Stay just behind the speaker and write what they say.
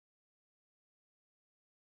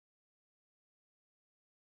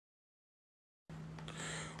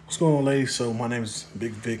What's going on, ladies? So my name is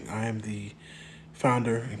Big Vic. I am the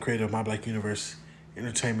founder and creator of My Black Universe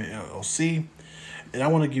Entertainment LLC, and I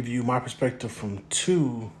want to give you my perspective from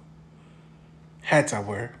two hats I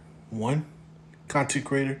wear: one, content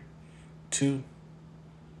creator; two,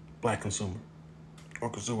 black consumer or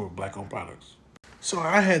consumer of black-owned products. So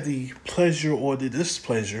I had the pleasure or the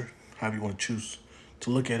displeasure, however you want to choose to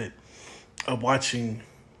look at it, of watching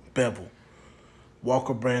Bevel,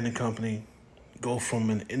 Walker Brand Company, go from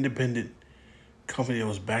an independent company that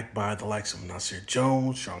was backed by the likes of Nasir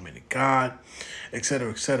Jones, Charlamagne the God, et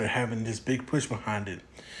cetera, having this big push behind it,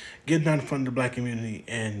 getting out in front of the black community,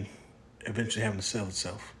 and eventually having to sell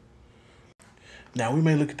itself. Now, we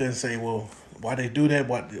may look at that and say, well, why they do that?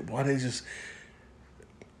 Why they just...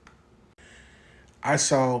 I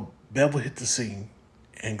saw Bevel hit the scene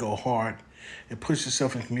and go hard and push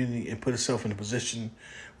itself in the community and put itself in a position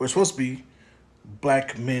where it's supposed to be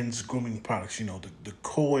black men's grooming products. You know, the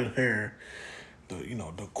coiled hair,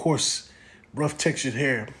 the coarse, rough textured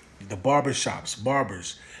hair, the barber shops,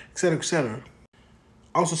 barbers, et cetera, et cetera.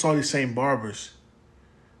 Also saw these same barbers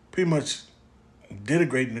pretty much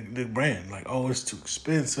denigrating the brand. Like, oh, it's too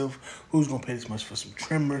expensive. Who's going to pay this much for some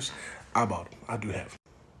trimmers? I bought them. I do have them.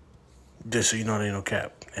 Just so you know, they ain't no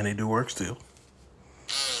cap. And they do work still.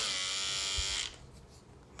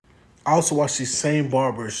 I also watch these same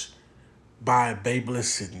barbers buy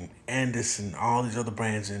Babyliss and Andis and all these other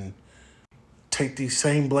brands and take these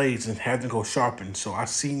same blades and have them go sharpen. So I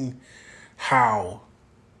seen how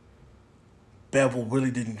Bevel really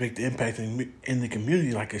didn't make the impact in the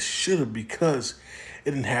community like it should have because it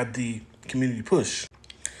didn't have the community push.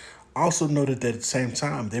 I also noted that at the same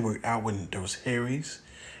time, they were out when there was Harry's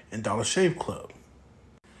and Dollar Shave Club.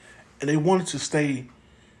 And they wanted to stay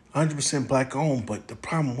 100% black owned, but the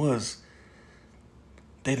problem was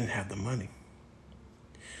they didn't have the money.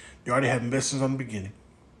 You already have investors on the beginning.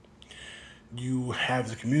 You have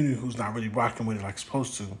the community who's not really rocking with it like it's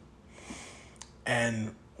supposed to.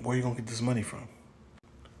 And where are you going to get this money from?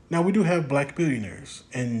 Now, we do have black billionaires,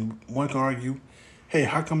 and one can argue, hey,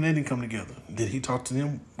 how come they didn't come together? Did he talk to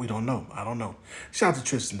them? We don't know. I don't know. Shout out to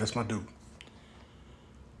Tristan. That's my dude.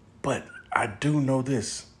 But I do know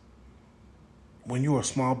this. When you're a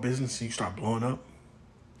small business and you start blowing up,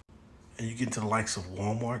 and you get into the likes of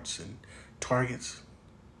Walmarts and Targets,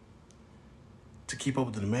 to keep up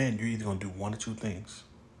with the demand, you're either going to do one or two things.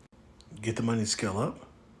 Get the money to scale up,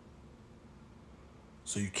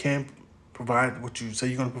 so you can provide what you say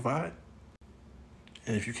you're going to provide.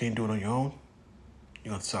 And if you can't do it on your own,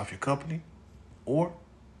 you're going to sell off your company, or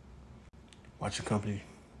watch your company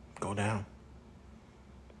go down.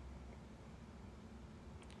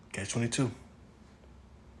 Catch 22.